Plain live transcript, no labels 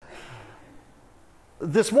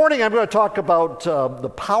This morning I'm going to talk about the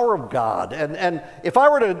power of God. And if I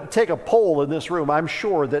were to take a poll in this room, I'm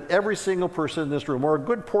sure that every single person in this room, or a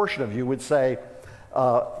good portion of you, would say,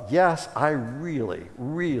 yes, I really,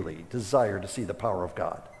 really desire to see the power of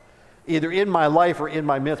God. Either in my life or in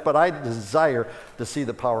my midst, but I desire to see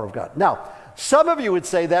the power of God. Now, some of you would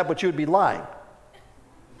say that, but you would be lying.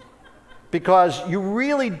 Because you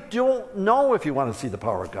really don't know if you want to see the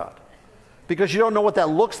power of God. Because you don't know what that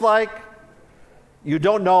looks like. You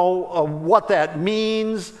don't know what that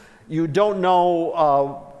means. You don't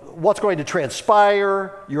know what's going to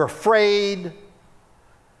transpire. You're afraid.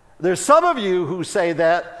 There's some of you who say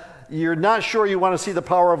that you're not sure you want to see the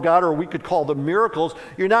power of God, or we could call them miracles.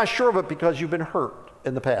 You're not sure of it because you've been hurt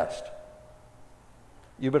in the past.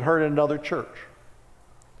 You've been hurt in another church.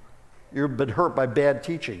 You've been hurt by bad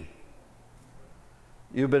teaching.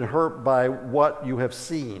 You've been hurt by what you have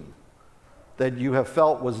seen that you have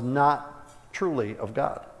felt was not truly of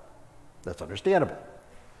God. That's understandable.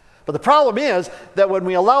 But the problem is that when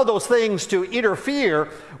we allow those things to interfere,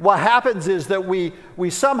 what happens is that we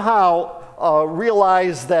somehow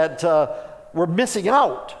realize that we're missing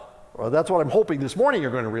out. Well, that's what I'm hoping this morning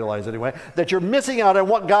you're going to realize anyway, that you're missing out on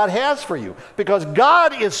what God has for you. Because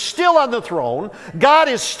God is still on the throne, God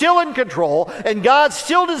is still in control, and God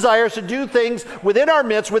still desires to do things within our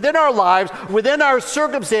midst, within our lives, within our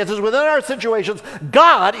circumstances, within our situations.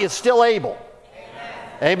 God is still able.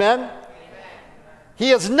 Amen? Amen? He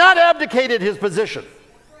has not abdicated his position.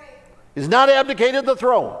 He's not abdicated the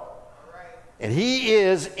throne. And he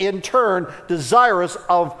is, in turn, desirous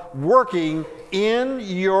of working in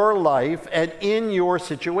your life and in your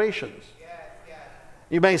situations.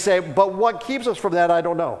 You may say, but what keeps us from that, I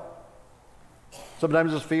don't know.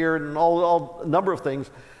 Sometimes it's fear and a number of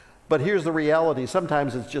things. But here's the reality.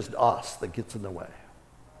 Sometimes it's just us that gets in the way.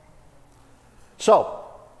 So,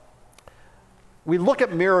 we look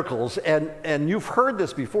at miracles, and you've heard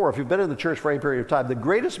this before if you've been in the church for any period of time. The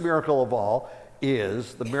greatest miracle of all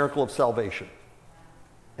is the miracle of salvation.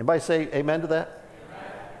 Anybody say amen to that?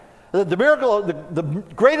 Amen. The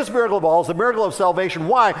greatest miracle of all is the miracle of salvation.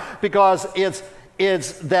 Why? Because it's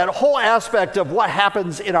that whole aspect of what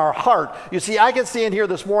happens in our heart. You see, I can stand here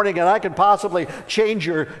this morning and I can possibly change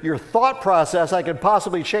your thought process. I can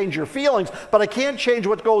possibly change your feelings, but I can't change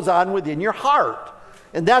what goes on within your heart.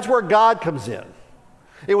 And that's where God comes in.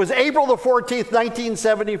 It was April the 14th,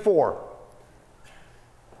 1974.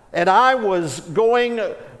 And I was going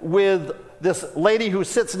with this lady who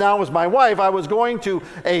sits now as my wife. I was going to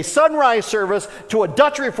a sunrise service to a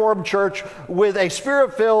Dutch Reformed church with a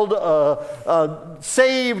spirit-filled,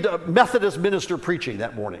 saved Methodist minister preaching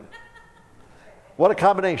that morning. What a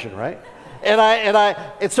combination, right?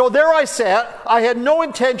 And so there I sat. I had no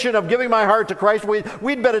intention of giving my heart to Christ. We'd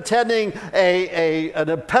been attending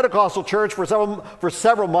a Pentecostal church for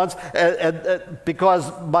several months,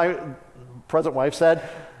 because my present wife said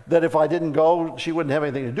that if I didn't go, she wouldn't have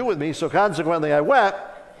anything to do with me. So consequently, I went.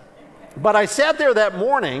 But I sat there that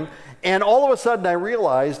morning, and all of a sudden I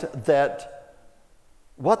realized that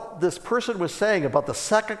what this person was saying about the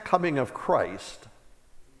second coming of Christ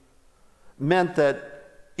meant that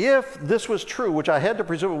if this was true, which I had to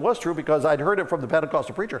presume it was true because I'd heard it from the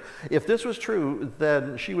Pentecostal preacher, if this was true,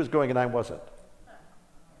 then she was going and I wasn't.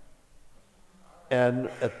 And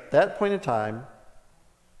at that point in time,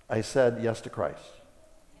 I said yes to Christ.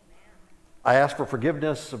 I asked for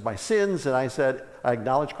forgiveness of my sins, and I said, I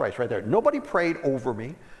acknowledge Christ right there. Nobody prayed over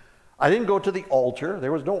me. I didn't go to the altar.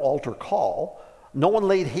 There was no altar call. No one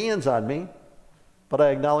laid hands on me, but I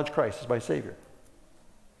acknowledged Christ as my Savior.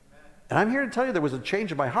 And I'm here to tell you there was a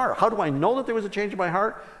change in my heart. How do I know that there was a change in my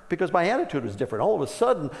heart? Because my attitude was different. All of a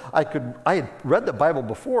sudden, I had read the Bible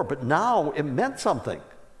before, but now it meant something.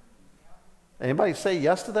 Anybody say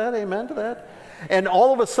yes to that? Amen to that? And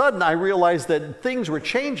all of a sudden, I realized that things were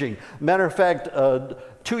changing. Matter of fact,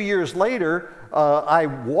 2 years later, I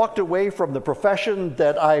walked away from the profession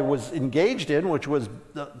that I was engaged in, which was,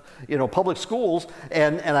 public schools,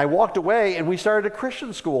 and I walked away, and we started a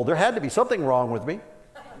Christian school. There had to be something wrong with me.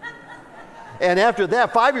 And after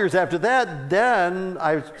that, 5 years after that, then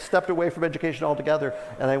I stepped away from education altogether,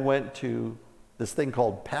 and I went to this thing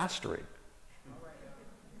called pastoring.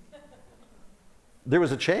 There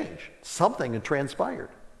was a change. Something had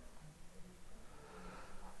transpired.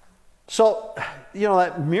 So,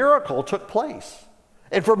 that miracle took place.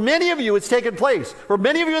 And for many of you, it's taken place. For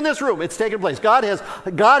many of you in this room, it's taken place. God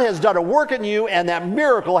has done a work in you, and that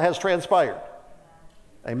miracle has transpired.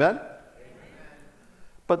 Amen?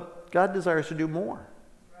 But God desires to do more.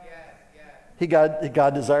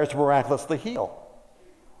 God desires to miraculously heal.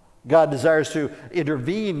 God desires to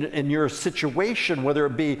intervene in your situation, whether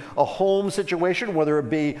it be a home situation, whether it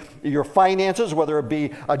be your finances, whether it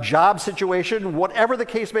be a job situation, whatever the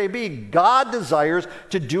case may be. God desires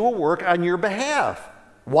to do a work on your behalf.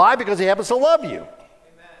 Why? Because he happens to love you. Amen.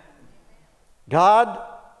 God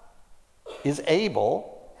is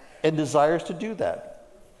able and desires to do that.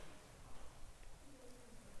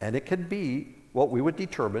 And it can be what we would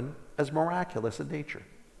determine as miraculous in nature.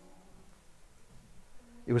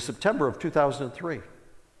 It was September of 2003.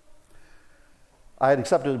 I had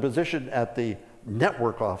accepted a position at the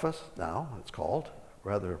network office, now it's called.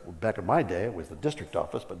 Rather, back in my day, it was the district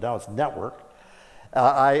office, but now it's network.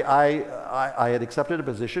 I had accepted a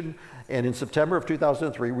position, and in September of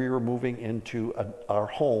 2003, we were moving into our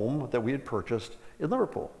home that we had purchased in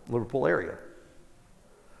Liverpool area.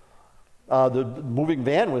 The moving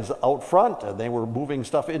van was out front, and they were moving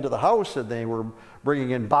stuff into the house, and they were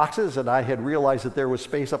bringing in boxes, and I had realized that there was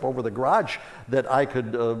space up over the garage that I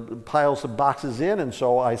could pile some boxes in, and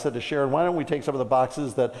so I said to Sharon, why don't we take some of the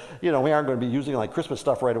boxes that, we aren't going to be using like Christmas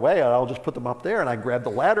stuff right away, and I'll just put them up there. And I grabbed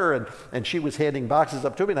the ladder, and she was handing boxes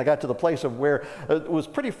up to me, and I got to the place of where it was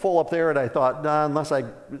pretty full up there, and I thought, nah, unless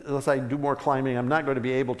I do more climbing, I'm not going to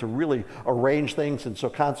be able to really arrange things. And so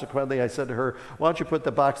consequently, I said to her, why don't you put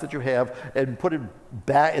the box that you have and put it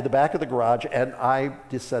back in the back of the garage, and I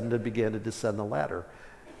began to descend the ladder.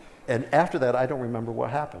 And after that, I don't remember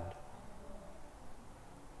what happened.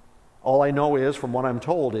 All I know is, from what I'm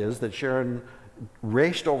told, is that Sharon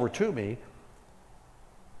raced over to me,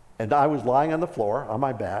 and I was lying on the floor on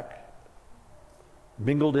my back,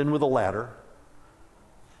 mingled in with a ladder,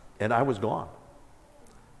 and I was gone.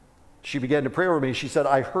 She began to pray over me. She said,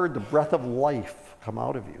 I heard the breath of life come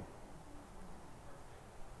out of you.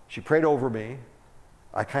 She prayed over me.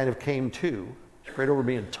 I kind of came to. She prayed over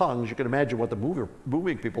me in tongues. You can imagine what the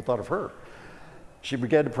moving people thought of her. She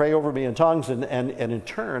began to pray over me in tongues, and in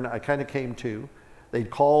turn, I kind of came to. They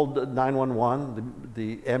called 911.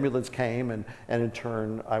 The ambulance came, and in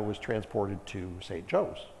turn, I was transported to St.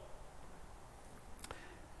 Joe's.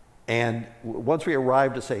 And once we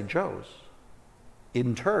arrived at St. Joe's,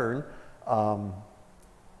 in turn, Sharon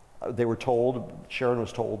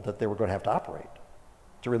was told that they were going to have to operate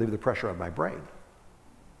to relieve the pressure on my brain.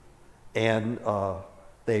 And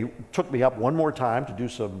they took me up one more time to do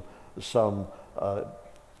some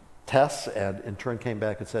tests, and in turn came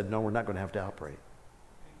back and said, no, we're not going to have to operate.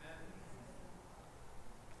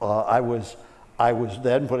 I was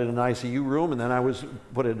then put in an ICU room, and then I was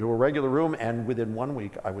put into a regular room, and within 1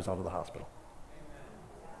 week, I was out of the hospital.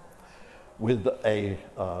 With a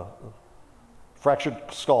fractured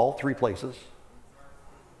skull, 3 places,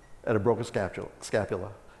 and a broken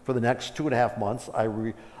scapula. For the next 2.5 months, I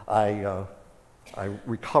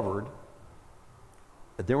recovered.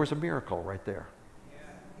 And there was a miracle right there.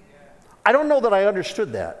 I don't know that I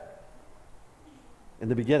understood that in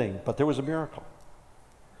the beginning, but there was a miracle.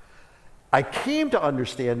 I came to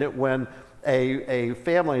understand it when a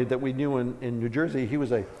family that we knew in New Jersey, he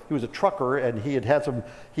was a trucker, and he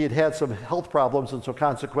had some health problems, and so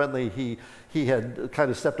consequently he had kind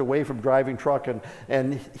of stepped away from driving truck,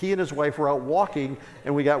 and he and his wife were out walking,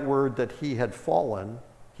 and we got word that he had fallen.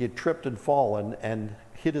 He had tripped and fallen and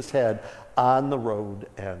hit his head on the road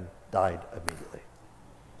and died immediately.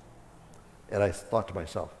 And I thought to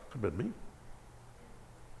myself, could have been me.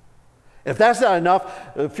 If that's not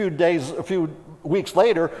enough, a few weeks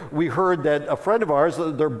later, we heard that a friend of ours,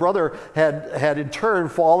 their brother, had in turn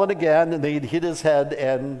fallen again, and they'd hit his head,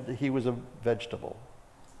 and he was a vegetative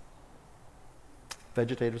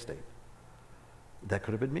state. That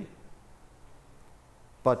could have been me.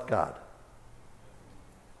 But God.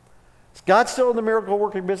 Is God still in the miracle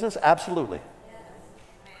working business? Absolutely.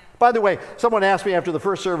 By the way, someone asked me after the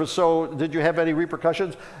first service, so did you have any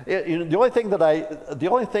repercussions? The only thing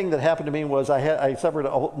that happened to me was I suffered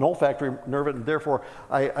an olfactory nerve, and therefore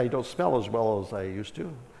I don't smell as well as I used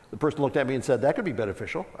to. The person looked at me and said, that could be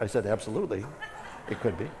beneficial. I said, absolutely, it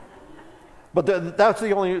could be. But that's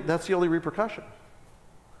the only repercussion.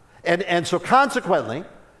 And so consequently,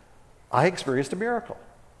 I experienced a miracle.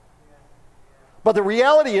 But the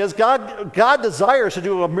reality is God desires to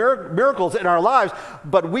do miracles in our lives,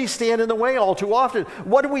 but we stand in the way all too often.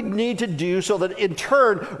 What do we need to do so that in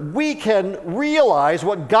turn we can realize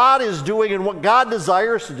what God is doing and what God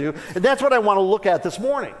desires to do? And that's what I want to look at this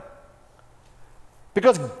morning.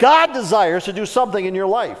 Because God desires to do something in your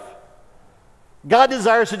life. God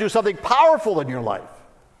desires to do something powerful in your life.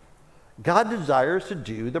 God desires to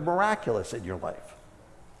do the miraculous in your life.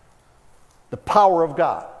 The power of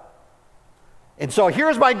God. And so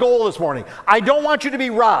here's my goal this morning. I don't want you to be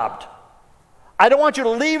robbed. I don't want you to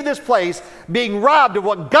leave this place being robbed of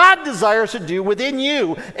what God desires to do within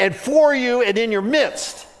you and for you and in your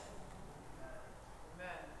midst.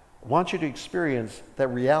 I want you to experience that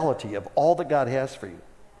reality of all that God has for you.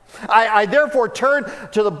 I therefore turn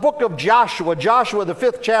to the book of Joshua, the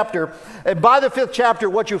 5th chapter. And by the 5th chapter,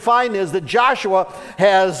 what you find is that Joshua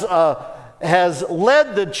has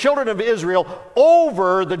led the children of Israel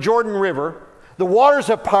over the Jordan River. The waters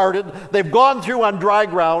have parted. They've gone through on dry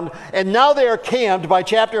ground. And now they are camped, by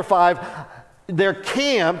chapter 5, they're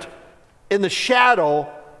camped in the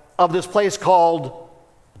shadow of this place called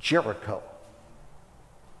Jericho.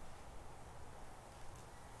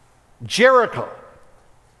 Jericho.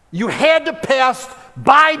 You had to pass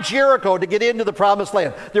by Jericho to get into the promised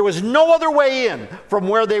land. There was no other way in from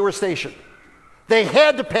where they were stationed. They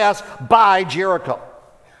had to pass by Jericho.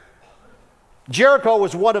 Jericho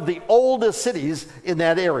was one of the oldest cities in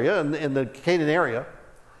that area, in the Canaan area.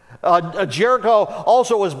 Jericho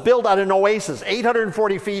also was built on an oasis,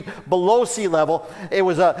 840 feet below sea level. It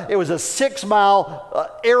was a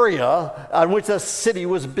 6-mile area on which the city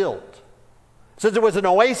was built. Since it was an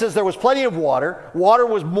oasis, there was plenty of water. Water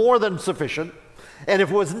was more than sufficient. And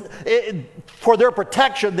for their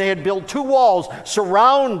protection, they had built 2 walls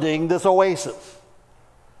surrounding this oasis.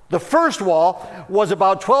 The first wall was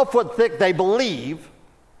about 12 foot thick, they believe,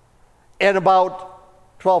 and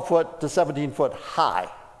about 12 foot to 17 foot high.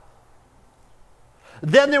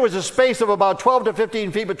 Then there was a space of about 12 to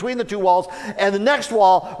 15 feet between the 2 walls, and the next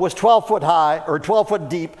wall was 12 foot high, or 12 foot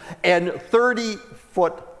deep, and 30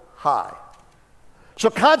 foot high. So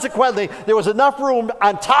consequently, there was enough room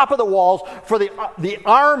on top of the walls for the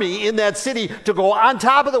army in that city to go on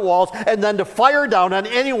top of the walls and then to fire down on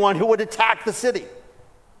anyone who would attack the city.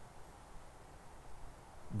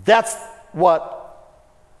 That's what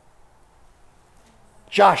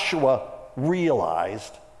Joshua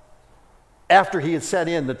realized after he had sent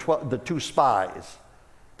in the 2 spies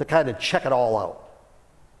to kind of check it all out.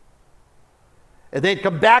 And they'd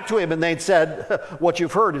come back to him and they'd said, what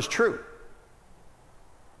you've heard is true.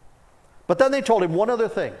 But then they told him one other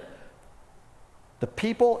thing. The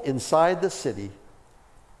people inside the city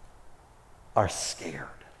are scared.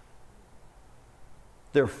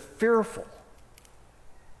 They're fearful.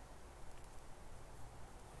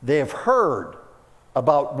 They have heard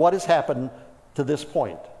about what has happened to this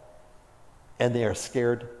point, and they are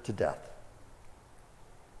scared to death.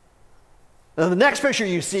 Now, the next picture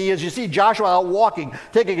you see is Joshua out walking,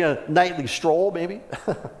 taking a nightly stroll, maybe.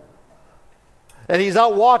 And he's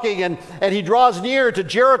out walking, and he draws near to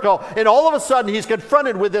Jericho, and all of a sudden he's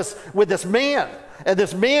confronted with this man. And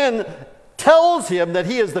this man tells him that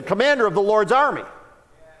he is the commander of the Lord's army.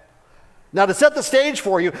 Now, to set the stage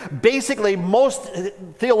for you, basically most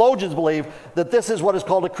theologians believe that this is what is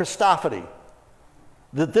called a Christophany,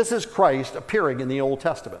 that this is Christ appearing in the Old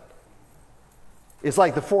Testament. It's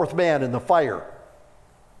like the 4th man in the fire,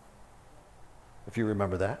 if you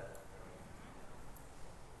remember that.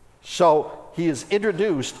 So he is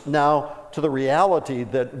introduced now to the reality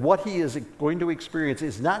that what he is going to experience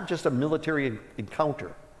is not just a military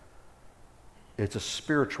encounter, it's a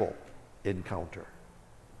spiritual encounter.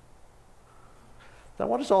 Now,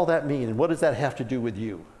 what does all that mean, and what does that have to do with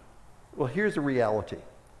you? Well, here's the reality.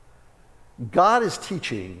 God is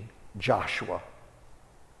teaching Joshua.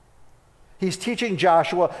 He's teaching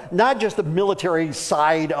Joshua not just the military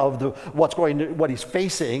side of what he's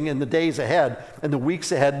facing in the days ahead, and the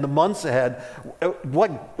weeks ahead, and the months ahead.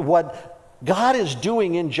 What God is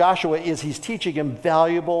doing in Joshua is he's teaching him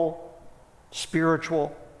valuable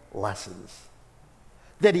spiritual lessons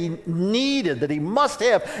that he needed, that he must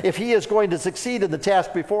have if he is going to succeed in the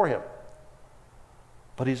task before him.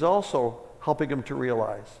 But he's also helping him to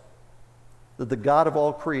realize that the God of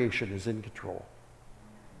all creation is in control.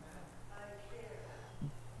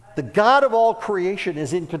 The God of all creation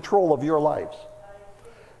is in control of your lives.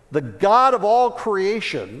 The God of all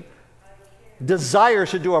creation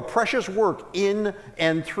desires to do a precious work in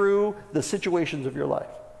and through the situations of your life.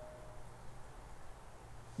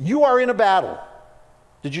 You are in a battle.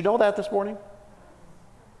 Did you know that this morning?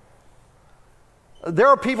 There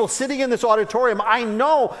are people sitting in this auditorium. I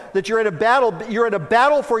know that you're in a battle. You're in a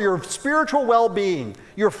battle for your spiritual well-being,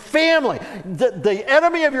 your family. The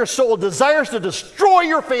enemy of your soul desires to destroy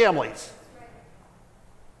your families.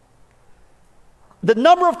 The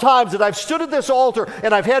number of times that I've stood at this altar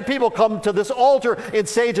and I've had people come to this altar and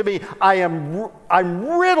say to me, I'm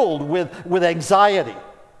riddled with anxiety.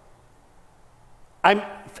 I'm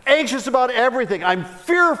anxious about everything. I'm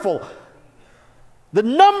fearful. The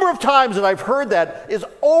number of times that I've heard that is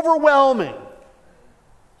overwhelming.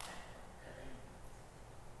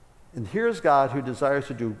 And here's God who desires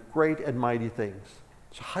to do great and mighty things.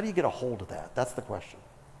 So how do you get a hold of that? That's the question.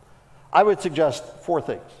 I would suggest 4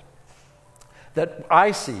 things that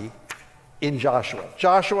I see in Joshua.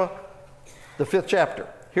 Joshua, the 5th chapter.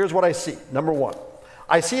 Here's what I see. Number 1.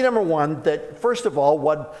 I see, number 1, that first of all,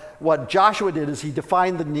 what Joshua did is he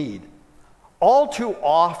defined the need. All too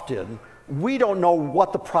often, we don't know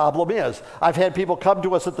what the problem is. I've had people come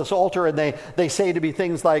to us at this altar and they say to me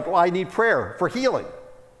things like, well, I need prayer for healing.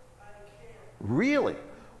 Really?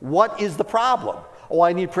 What is the problem? Oh,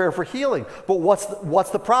 I need prayer for healing. But what's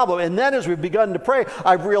the problem? And then as we've begun to pray,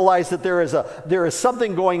 I've realized that there is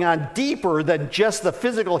something going on deeper than just the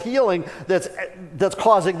physical healing that's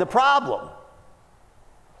causing the problem.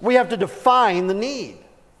 We have to define the need.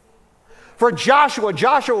 For Joshua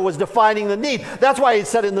was defining the need. That's why he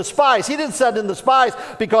said in the spies. He didn't send in the spies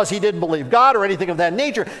because he didn't believe God or anything of that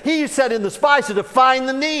nature. He sent in the spies to define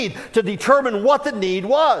the need, to determine what the need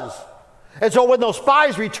was. And so when those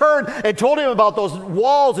spies returned and told him about those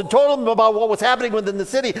walls and told him about what was happening within the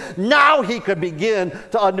city, now he could begin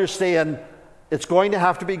to understand it's going to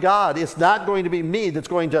have to be God. It's not going to be me that's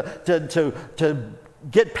going to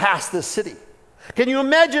get past this city. Can you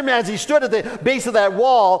imagine as he stood at the base of that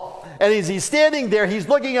wall, and as he's standing there, he's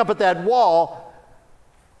looking up at that wall,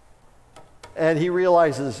 and he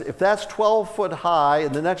realizes if that's 12 foot high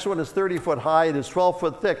and the next one is 30 foot high and is 12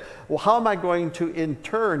 foot thick, well, how am I going to in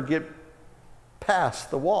turn get past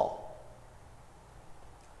the wall?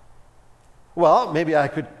 Well, maybe I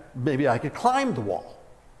could climb the wall.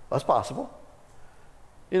 That's possible.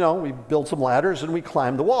 You know, we build some ladders and we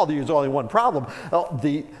climb the wall. There's only one problem.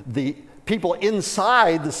 The people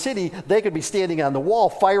inside the city, they could be standing on the wall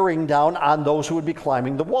firing down on those who would be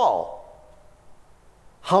climbing the wall.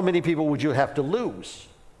 How many people would you have to lose?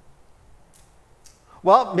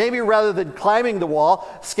 Well, maybe rather than climbing the wall,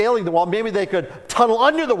 scaling the wall, maybe they could tunnel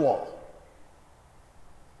under the wall.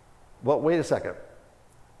 Well, wait a second.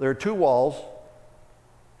 There are 2 walls,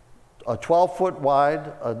 a 12 foot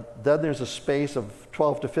wide, then there's a space of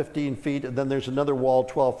 12 to 15 feet, and then there's another wall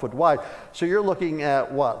 12 foot wide. So you're looking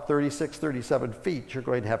at what, 36, 37 feet you're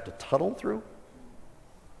going to have to tunnel through?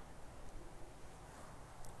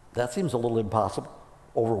 That seems a little impossible,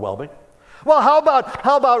 overwhelming. Well, how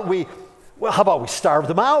about we starve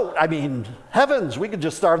them out? I mean, heavens, we could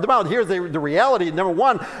just starve them out. Here's the reality. Number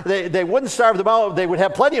 1, they wouldn't starve them out. They would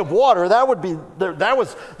have plenty of water. That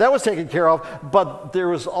was taken care of. But there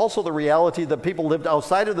was also the reality that people lived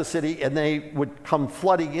outside of the city, and they would come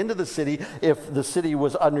flooding into the city if the city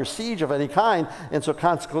was under siege of any kind. And so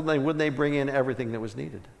consequently, wouldn't they bring in everything that was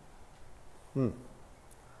needed?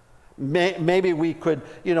 Maybe we could,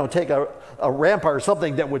 take a rampart or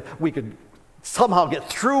something that we could somehow get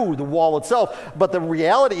through the wall itself. But the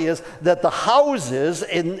reality is that the houses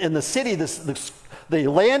in the city, the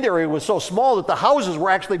land area was so small that the houses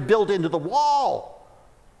were actually built into the wall.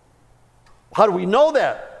 How do we know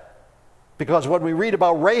that? Because when we read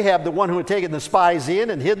about Rahab, the one who had taken the spies in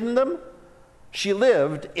and hidden them, she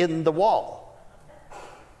lived in the wall.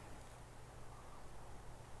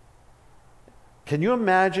 Can you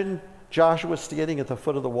imagine Joshua standing at the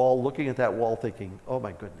foot of the wall, looking at that wall, thinking, oh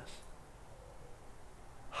my goodness,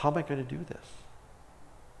 how am I going to do this?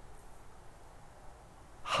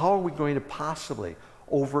 How are we going to possibly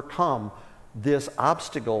overcome this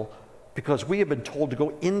obstacle? Because we have been told to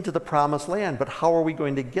go into the promised land, but how are we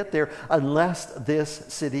going to get there unless this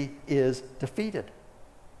city is defeated?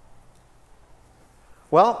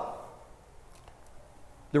 Well,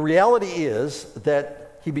 the reality is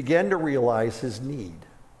that he began to realize his need.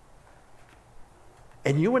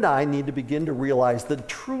 And you and I need to begin to realize the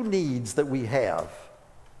true needs that we have.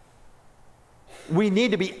 We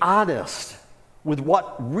need to be honest with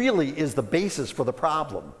what really is the basis for the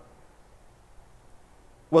problem.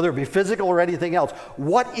 Whether it be physical or anything else.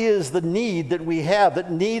 What is the need that we have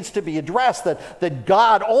that needs to be addressed, that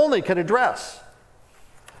God only can address?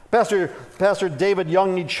 Pastor David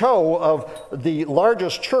Young Cho of the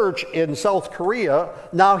largest church in South Korea,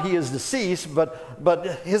 now he is deceased,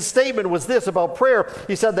 but his statement was this about prayer.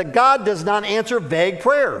 He said that God does not answer vague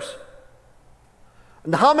prayers.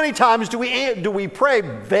 And how many times do we pray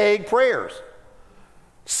vague prayers?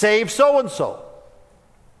 Save so-and-so.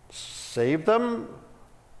 Save them.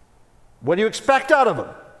 What do you expect out of them?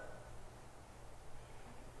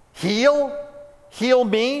 Heal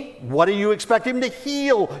me. What do you expect him to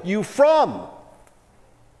heal you from?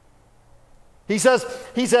 He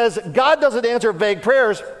says, God doesn't answer vague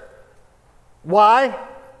prayers. Why?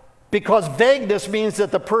 Because vagueness means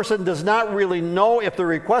that the person does not really know if the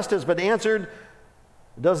request has been answered,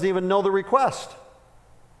 doesn't even know the request.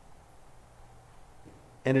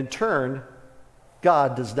 And in turn,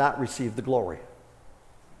 God does not receive the glory.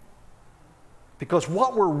 Because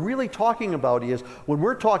what we're really talking about is, when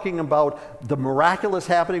we're talking about the miraculous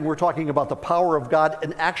happening, we're talking about the power of God.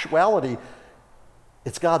 In actuality,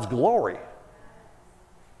 it's God's glory.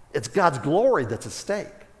 It's God's glory that's at stake.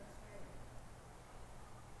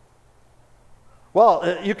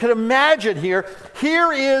 Well, you can imagine here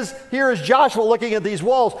is Joshua looking at these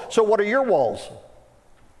walls. So what are your walls?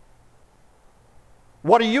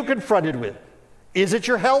 What are you confronted with? Is it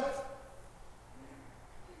your health?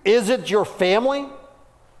 Is it your family?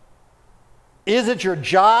 Is it your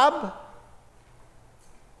job?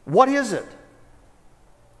 What is it?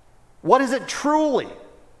 What is it truly?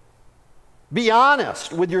 Be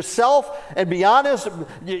honest with yourself and be honest.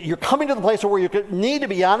 You're coming to the place where you need to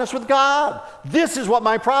be honest with God. This is what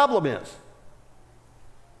my problem is.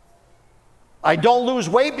 I don't lose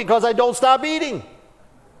weight because I don't stop eating.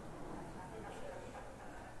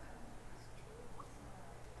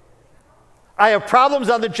 I have problems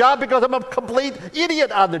on the job because I'm a complete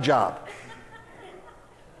idiot on the job.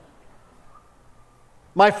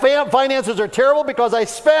 My finances are terrible because I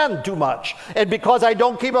spend too much and because I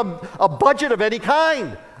don't keep a budget of any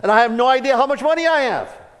kind. And I have no idea how much money I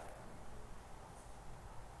have.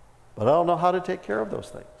 But I don't know how to take care of those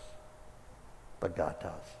things. But God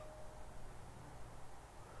does.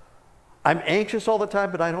 I'm anxious all the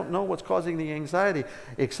time, but I don't know what's causing the anxiety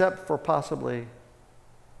except for possibly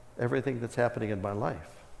everything that's happening in my life.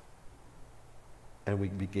 And we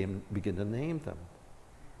begin to name them.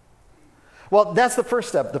 Well, that's the first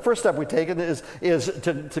step. The first step we take is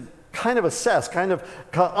to kind of assess, kind of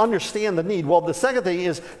understand the need. Well, the second thing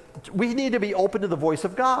is we need to be open to the voice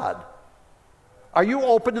of God. Are you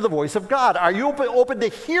open to the voice of God? Are you open to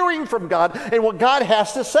hearing from God and what God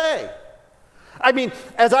has to say? I mean,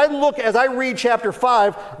 as I read chapter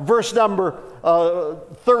 5, verse number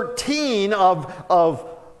 13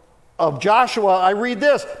 of Joshua, I read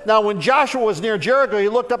this. Now, when Joshua was near Jericho, he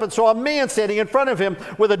looked up and saw a man standing in front of him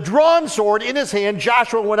with a drawn sword in his hand.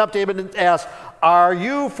 Joshua went up to him and asked, "Are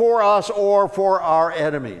you for us or for our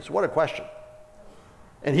enemies?" What a question.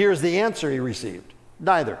 And here's the answer he received.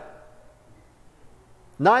 Neither.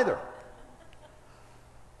 Neither.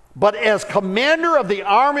 But as commander of the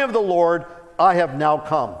army of the Lord, I have now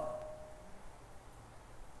come.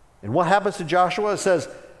 And what happens to Joshua? It says,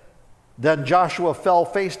 then Joshua fell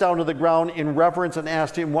face down to the ground in reverence and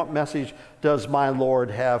asked him, "What message does my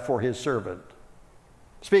Lord have for his servant?"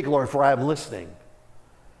 "Speak, Lord, for I am listening."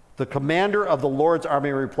 The commander of the Lord's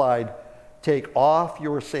army replied, "Take off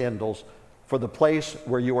your sandals, for the place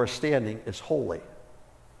where you are standing is holy."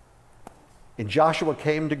 And Joshua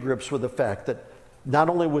came to grips with the fact that not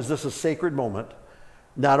only was this a sacred moment,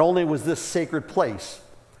 not only was this sacred place,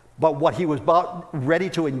 but what he was about ready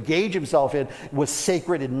to engage himself in was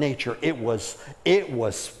sacred in nature. It was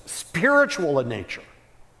spiritual in nature.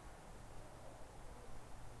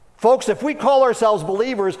 Folks, if we call ourselves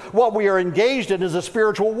believers, what we are engaged in is a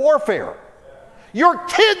spiritual warfare. Your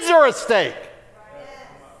kids are at stake.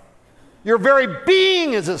 Your very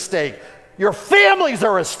being is at stake. Your families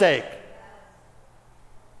are at stake.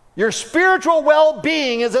 Your spiritual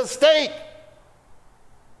well-being is at stake.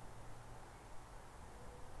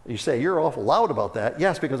 You say, "You're awful loud about that."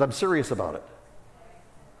 Yes, because I'm serious about it.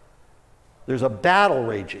 There's a battle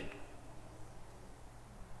raging.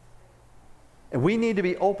 And we need to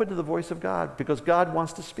be open to the voice of God because God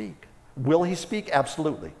wants to speak. Will he speak?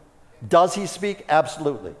 Absolutely. Does he speak?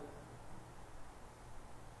 Absolutely.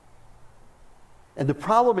 And the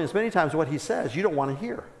problem is many times what he says you don't want to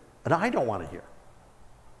hear. And I don't want to hear.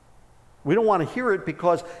 We don't want to hear it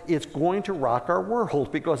because it's going to rock our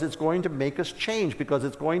world, because it's going to make us change, because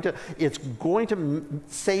it's going to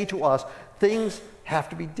say to us things have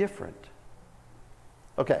to be different.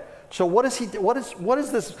 Okay, so what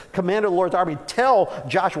does this commander of the Lord's army tell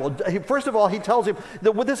Joshua? First of all, he tells him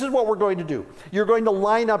that this is what we're going to do. You're going to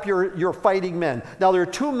line up your fighting men. Now there are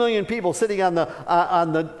 2 million people sitting on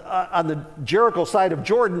the Jericho side of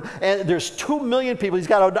Jordan, and there's 2 million people. He's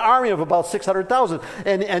got an army of about 600,000.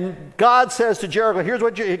 And God says to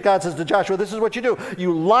Jericho, God says to Joshua, this is what you do.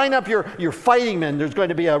 You line up your fighting men. There's going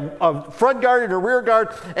to be a front guard and a rear guard,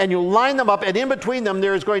 and you line them up, and in between them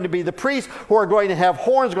there's going to be the priests who are going to have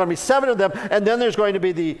horns. There's going to be 7 of them, and then there's going to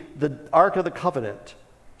be the Ark of the Covenant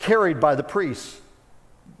carried by the priests,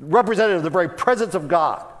 representative of the very presence of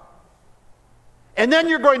God. And then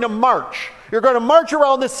you're going to march. You're going to march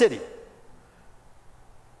around the city.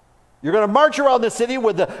 You're going to march around the city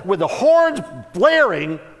with the horns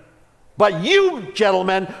blaring, but you,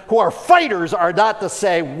 gentlemen, who are fighters, are not to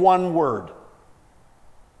say one word.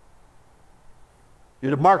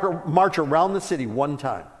 You're to march around the city one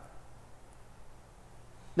time.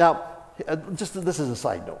 Now, just this is a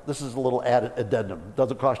side note. This is a little added addendum.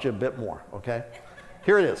 Doesn't cost you a bit more, okay?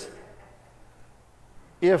 Here it is.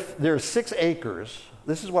 If there's 6 acres,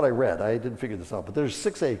 this is what I read. I didn't figure this out, but there's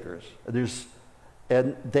 6 acres.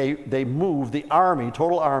 And they move, the army,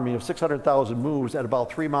 total army of 600,000 moves at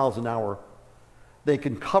about 3 miles an hour. They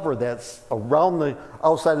can cover that around the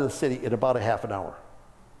outside of the city in about a half an hour.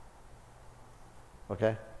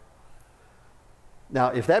 Okay? Now,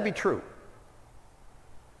 if that be true,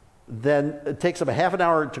 then it takes them a half an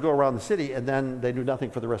hour to go around the city, and then they do nothing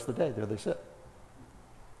for the rest of the day. There they sit.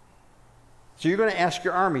 So you're going to ask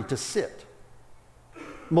your army to sit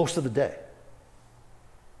most of the day.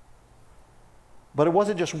 But it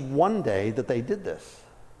wasn't just one day that they did this.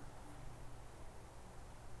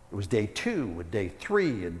 It was day 2, and day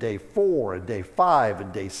 3, and day 4, and day 5,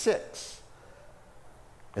 and day 6.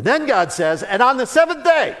 And then God says, and on the 7th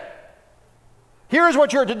day, here's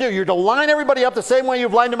what you're to do. You're to line everybody up the same way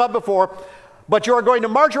you've lined them up before, but you are going to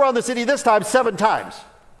march around the city this time 7 times.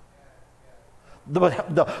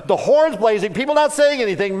 The horns blazing, people not saying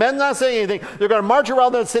anything, men not saying anything. They're going to march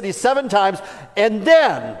around the city 7 times, and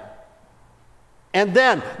then,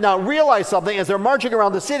 now realize something, as they're marching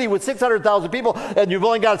around the city with 600,000 people, and you've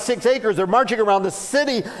only got 6 acres, they're marching around the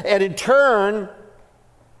city, and in turn,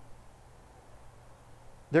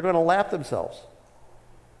 they're going to lap themselves.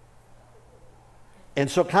 And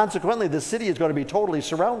so consequently, the city is going to be totally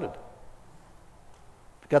surrounded.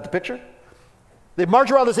 Got the picture? They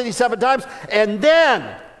march around the city 7 times, and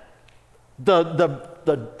then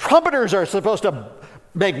the trumpeters are supposed to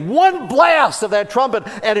make one blast of that trumpet,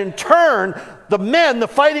 and in turn, the men, the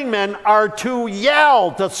fighting men, are to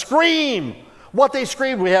yell, to scream. What they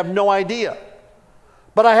scream, we have no idea.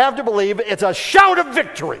 But I have to believe it's a shout of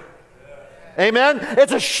victory. Amen?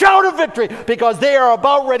 It's a shout of victory because they are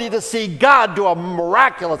about ready to see God do a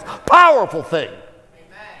miraculous, powerful thing.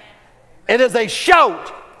 And as they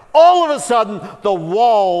shout, all of a sudden, the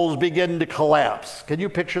walls begin to collapse. Can you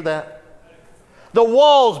picture that? The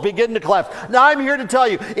walls begin to collapse. Now, I'm here to tell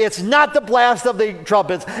you, it's not the blast of the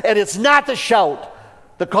trumpets, and it's not the shout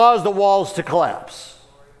that caused the walls to collapse.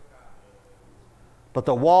 But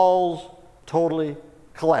the walls totally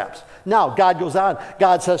collapse. Now, God goes on.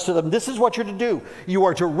 God says to them, this is what you're to do. You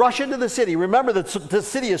are to rush into the city. Remember that the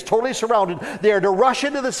city is totally surrounded. They are to rush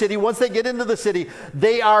into the city. Once they get into the city,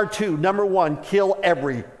 they are to, number 1, kill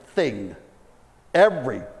everything.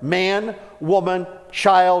 Every man, woman,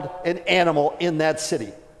 child, and animal in that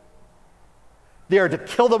city. They are to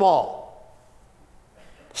kill them all.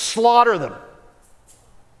 Slaughter them.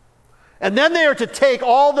 And then they are to take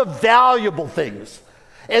all the valuable things,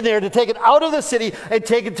 and they are to take it out of the city and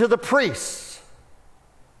take it to the priests.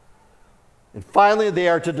 And finally, they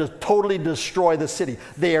are to totally destroy the city.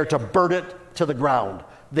 They are to burn it to the ground.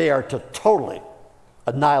 They are to totally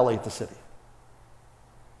annihilate the city.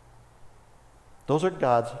 Those are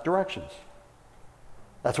God's directions.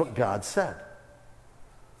 That's what God said.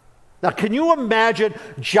 Now, can you imagine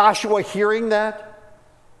Joshua hearing that?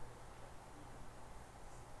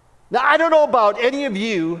 Now, I don't know about any of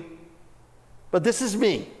you, but this is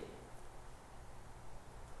me.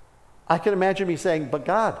 I can imagine me saying, but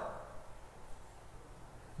God,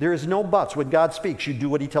 there is no buts. When God speaks, you do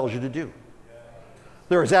what he tells you to do.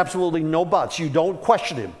 There is absolutely no buts. You don't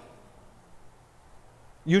question him.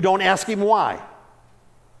 You don't ask him why.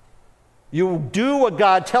 You do what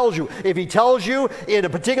God tells you. If he tells you in a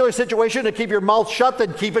particular situation to keep your mouth shut,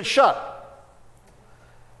 then keep it shut.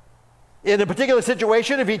 In a particular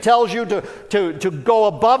situation, if he tells you to go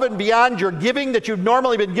above and beyond your giving that you've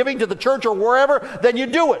normally been giving to the church or wherever, then you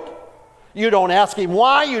do it. You don't ask him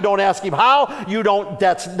why. You don't ask him how.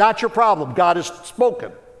 That's not your problem. God has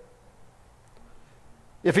spoken.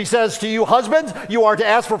 If he says to you, husbands, you are to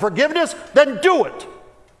ask for forgiveness, then do it.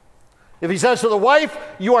 If he says to the wife,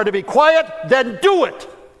 you are to be quiet, then do it.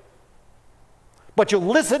 But you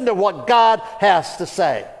listen to what God has to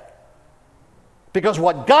say. Because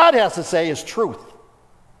what God has to say is truth.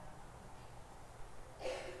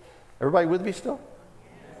 Everybody with me still?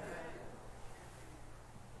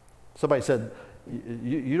 Somebody said,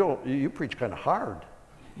 you preach kind of hard.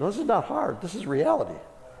 No, this is not hard. This is reality.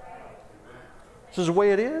 This is the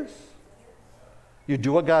way it is. You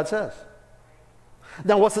do what God says.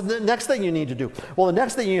 Now, what's the next thing you need to do? Well, the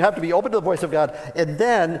next thing, you have to be open to the voice of God, and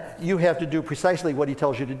then you have to do precisely what he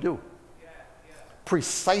tells you to do.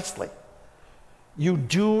 Precisely. You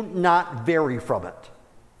do not vary from it.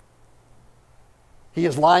 He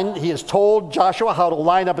has told Joshua how to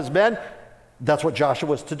line up his men. That's what Joshua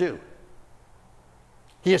was to do.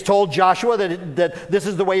 He has told Joshua that this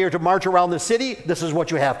is the way you're to march around the city. This is what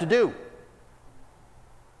you have to do.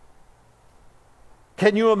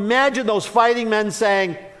 Can you imagine those fighting men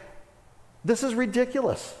saying, this is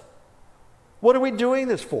ridiculous. What are we doing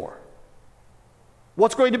this for?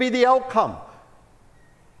 What's going to be the outcome?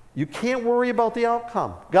 You can't worry about the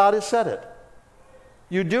outcome. God has said it.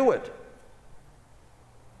 You do it.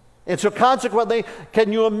 And so consequently,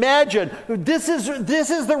 can you imagine, this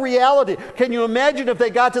is the reality. Can you imagine if they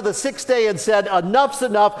got to the 6th day and said, enough's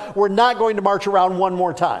enough, we're not going to march around one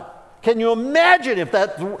more time? Can you imagine if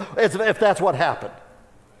that's what happened?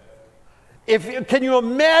 Can you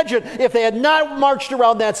imagine if they had not marched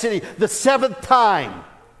around that city the 7th time?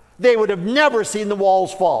 They would have never seen the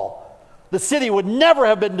walls fall. The city would never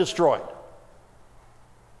have been destroyed.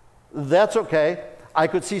 That's okay. I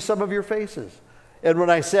could see some of your faces. And when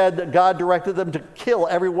I said that God directed them to kill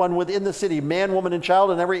everyone within the city, man, woman, and child,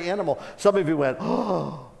 and every animal, some of you went,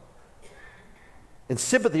 oh. And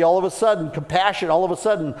sympathy all of a sudden, compassion all of a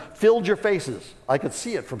sudden filled your faces. I could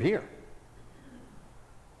see it from here.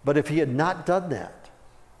 But if he had not done that,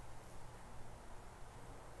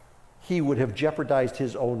 he would have jeopardized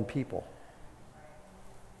his own people.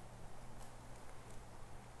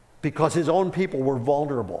 Because his own people were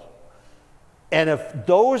vulnerable. And if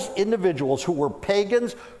those individuals who were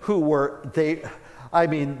pagans,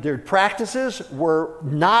 their practices were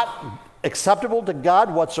not acceptable to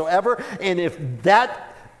God whatsoever, and if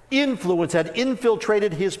that influence had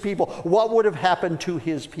infiltrated his people, what would have happened to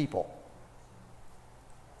his people?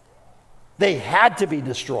 They had to be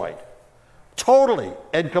destroyed, totally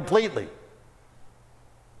and completely.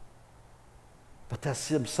 But that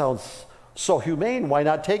sounds so humane. Why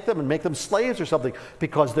not take them and make them slaves or something?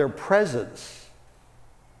 Because their presence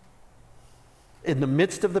in the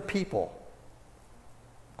midst of the people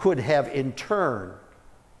could have in turn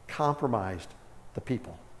compromised the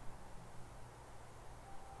people.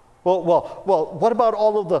 Well, what about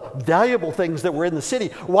all of the valuable things that were in the city?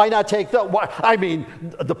 Why not take them?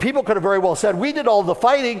 The people could have very well said, we did all the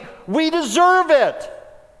fighting, we deserve it.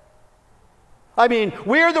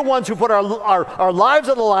 We're the ones who put our lives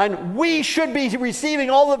on the line. We should be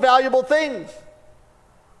receiving all the valuable things.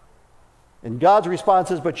 And God's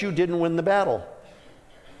response is, but you didn't win the battle.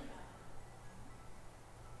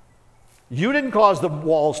 You didn't cause the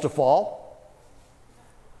walls to fall.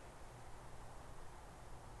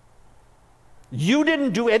 You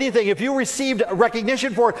didn't do anything. If you received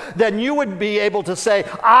recognition for it, then you would be able to say,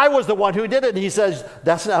 I was the one who did it. And he says,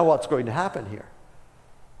 that's not what's going to happen here.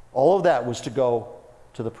 All of that was to go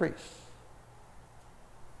to the priests.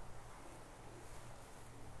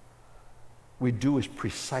 We do is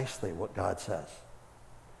precisely what God says.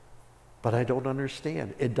 But I don't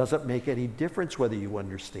understand. It doesn't make any difference whether you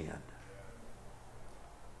understand.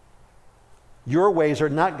 Your ways are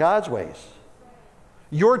not God's ways.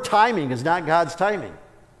 Your timing is not God's timing.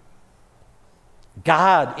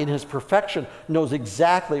 God, in his perfection, knows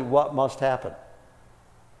exactly what must happen.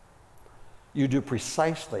 You do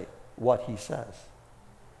precisely what he says.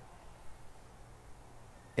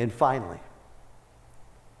 And finally,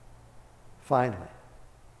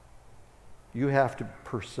 you have to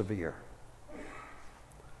persevere.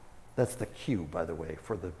 That's the cue, by the way,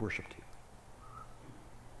 for the worship team.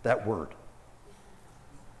 That word.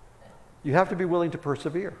 You have to be willing to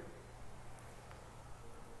persevere.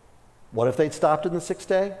 What if they'd stopped in the 6th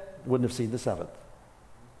day? Wouldn't have seen the 7th.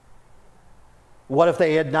 What if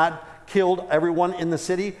they had not killed everyone in the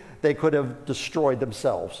city? They could have destroyed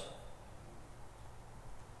themselves.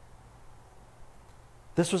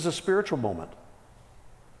 This was a spiritual moment.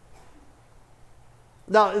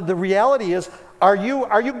 Now, the reality is, are you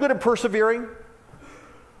good at persevering?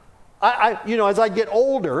 As I get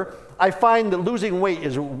older, I find that losing weight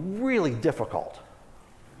is really difficult.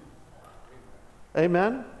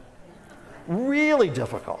 Amen? Really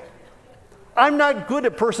difficult. I'm not good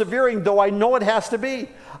at persevering, though I know it has to be.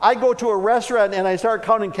 I go to a restaurant and I start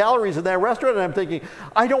counting calories in that restaurant and I'm thinking,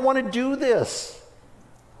 I don't want to do this.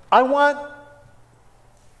 I want.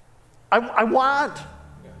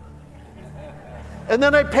 And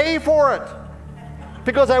then I pay for it.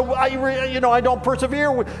 Because I don't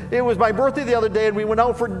persevere. It was my birthday the other day, and we went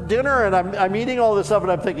out for dinner, and I'm eating all this stuff,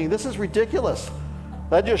 and I'm thinking, this is ridiculous.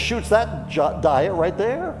 That just shoots that diet right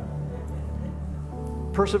there.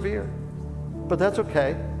 Persevere. But that's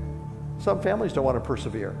okay. Some families don't want to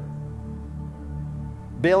persevere.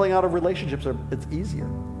 Bailing out of relationships, it's easier.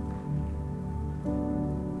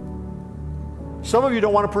 Some of you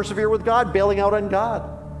don't want to persevere with God, bailing out on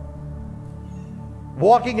God.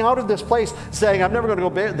 Walking out of this place saying, I'm never going to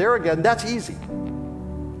go there again, that's easy.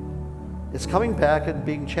 It's coming back and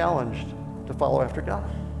being challenged to follow after God.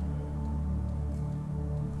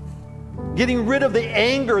 Getting rid of the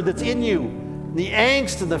anger that's in you, the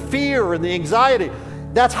angst and the fear and the anxiety.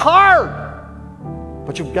 That's hard,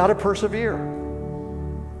 but you've got to persevere.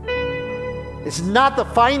 It's not the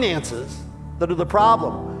finances that are the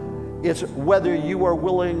problem. It's whether you are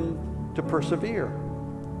willing to persevere.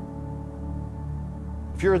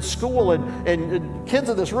 If you're in school and kids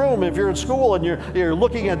in this room, if you're in school and you're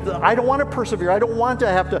looking at, I don't want to persevere. I don't want to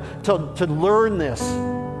have to learn this.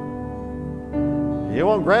 You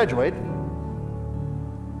won't graduate,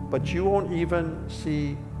 but you won't even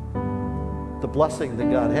see the blessing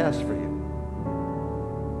that God has for you.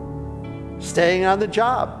 Staying on the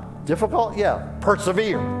job, difficult? Yeah.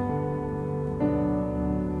 Persevere.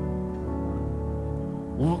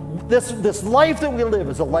 This life that we live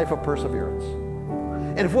is a life of perseverance.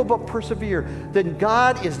 And if we'll but persevere, then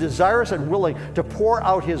God is desirous and willing to pour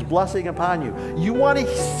out his blessing upon you. You want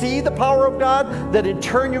to see the power of God? Then in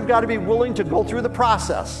turn you've got to be willing to go through the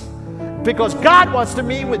process. Because God wants to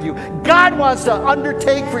meet with you. God wants to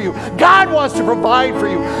undertake for you. God wants to provide for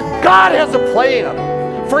you. God has a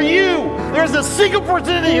plan for you. There's a single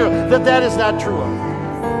person in here that is not true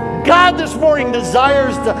of. God this morning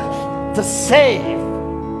desires to save.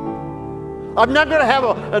 I'm not going to have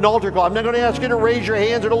an altar call. I'm not going to ask you to raise your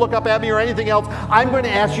hands or to look up at me or anything else. I'm going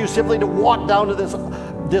to ask you simply to walk down to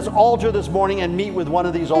this altar this morning and meet with one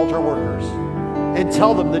of these altar workers. And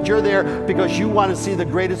tell them that you're there because you want to see the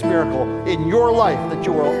greatest miracle in your life that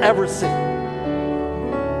you will ever see.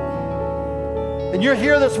 And you're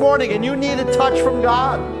here this morning and you need a touch from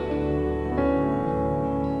God.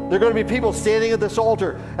 There are going to be people standing at this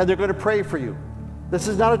altar and they're going to pray for you. This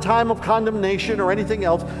is not a time of condemnation or anything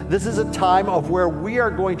else. This is a time of where we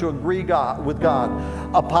are going to agree with God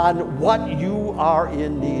upon what you are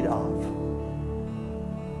in need of.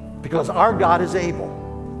 Because our God is able.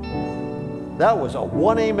 That was a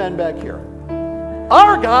one amen back here.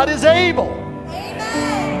 Our God is able.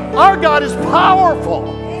 Amen. Our God is powerful.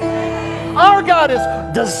 Amen. Our God is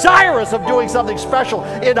desirous of doing something special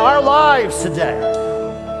in our lives today.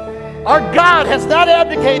 Our God has not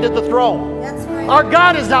abdicated the throne. That's right. Our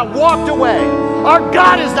God has not walked away. Our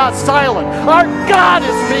God is not silent. Our God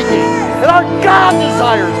is speaking. And our God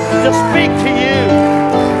desires to speak to you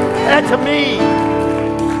and to me.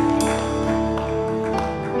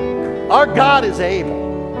 Our God is able.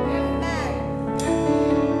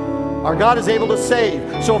 Our God is able to save.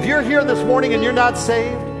 So if you're here this morning and you're not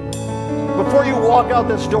saved, before you walk out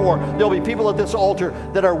this door, there'll be people at this altar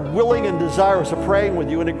that are willing and desirous of praying with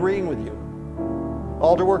you and agreeing with you.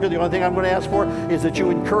 Altar worker, the only thing I'm going to ask for is that you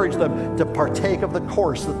encourage them to partake of the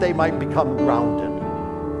course that they might become grounded.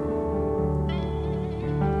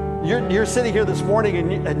 You're sitting here this morning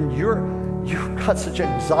and you've got such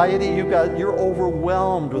anxiety, you're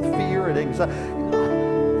overwhelmed with fear and anxiety.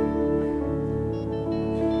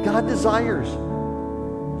 God desires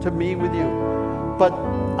to meet with you. But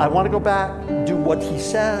I want to go back, do what he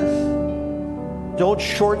says. Don't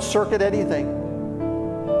short circuit anything.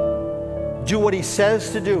 Do what he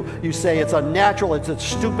says to do. You say it's unnatural, it's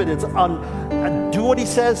stupid, do what he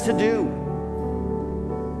says to do.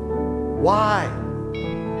 Why?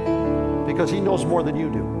 Because he knows more than you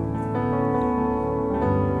do.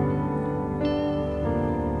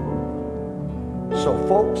 So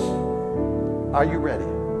folks, are you ready?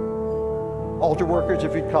 Altar workers,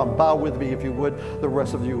 if you'd come, bow with me if you would, the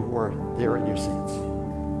rest of you who are there in your seats.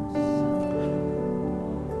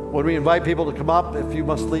 When we invite people to come up, if you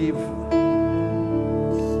must leave,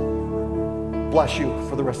 bless you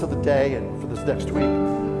for the rest of the day and for this next week.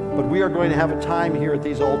 But we are going to have a time here at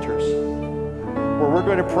these altars where we're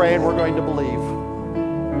going to pray and we're going to believe.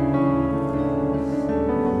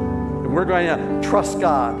 And we're going to trust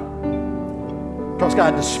God. Trust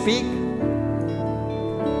God to speak.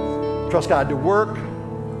 Trust God to work.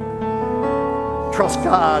 Trust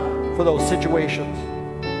God for those situations.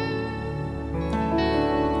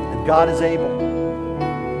 And God is able.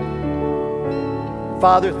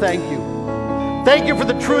 Father, thank you. Thank you for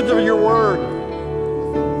the truth of your word.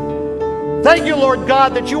 Thank you, Lord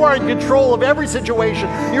God, that you are in control of every situation.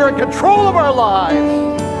 You're in control of our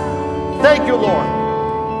lives. Thank you, Lord.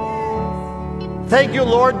 Thank you,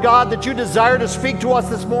 Lord God, that you desire to speak to us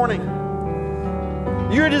this morning.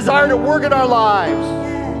 You desire to work in our lives.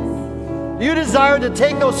 You desire to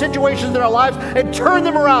take those situations in our lives and turn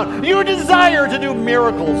them around. You desire to do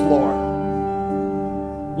miracles, Lord.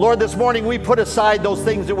 Lord, this morning we put aside those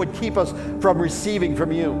things that would keep us from receiving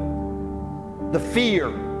from you. The fear,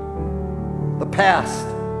 the past,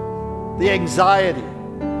 the anxiety.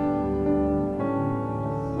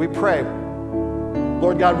 We pray,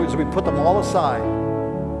 Lord God, as we put them all aside,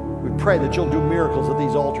 we pray that you'll do miracles at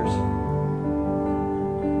these altars.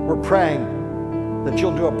 We're praying that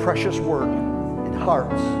you'll do a precious work in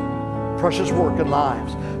hearts, precious work in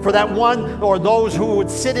lives. For that one or those who would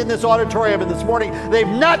sit in this auditorium and this morning, they've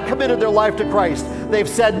not committed their life to Christ. They've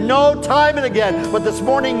said no time and again, but this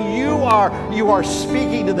morning you are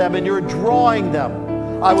speaking to them and you're drawing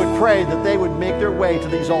them. I would pray that they would make their way to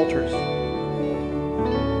these altars.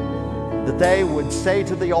 That they would say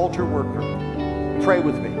to the altar worker, pray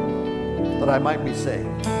with me that I might be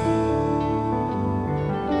saved.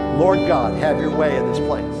 Lord God, have your way in this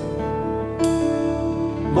place.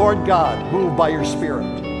 Lord God, move by your Spirit.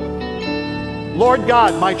 Lord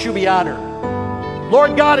God, might you be honored.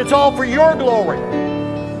 Lord God, it's all for your glory.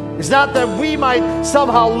 It's not that we might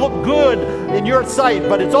somehow look good in your sight,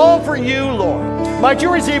 but it's all for you, Lord. Might you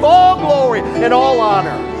receive all glory and all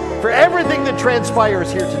honor for everything that transpires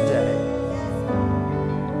here today.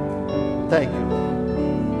 Thank you.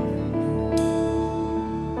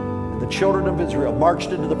 The children of Israel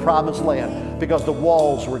marched into the promised land because the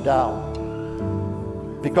walls were down,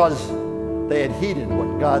 because they had heeded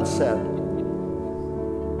what God said.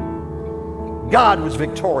 God was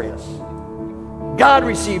victorious. God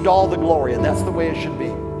received all the glory, and that's the way it should be.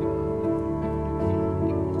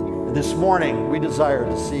 And this morning, we desire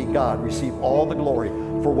to see God receive all the glory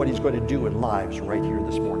for what he's going to do in lives right here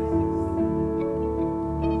this morning.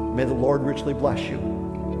 May the Lord richly bless you.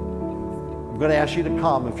 I'm going to ask you to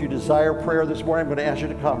come. If you desire prayer this morning, I'm going to ask you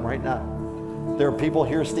to come right now. There are people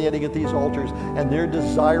here standing at these altars, and they're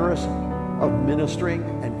desirous of ministering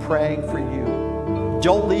and praying for you.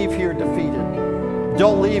 Don't leave here defeated.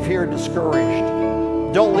 Don't leave here discouraged.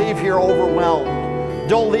 Don't leave here overwhelmed.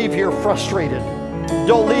 Don't leave here frustrated.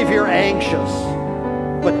 Don't leave here anxious.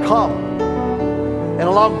 But come and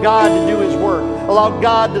allow God to do his work. Allow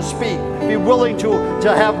God to speak. Be willing to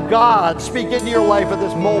have God speak into your life at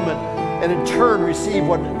this moment, and in turn receive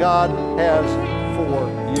what God has for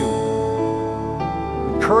you.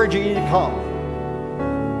 Encouraging you to come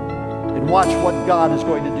and watch what God is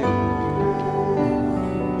going to do.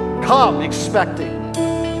 Come expecting.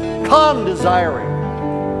 Come desiring.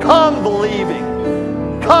 Come believing.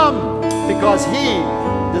 Come because he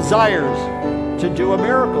desires to do a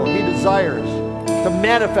miracle. He desires to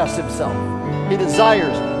manifest himself. He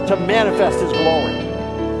desires to manifest his glory.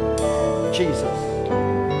 Jesus.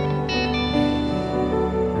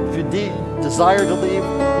 If you desire to leave,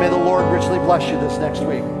 may the Lord richly bless you this next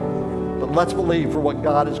week. But let's believe for what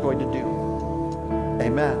God is going to do.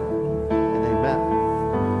 Amen.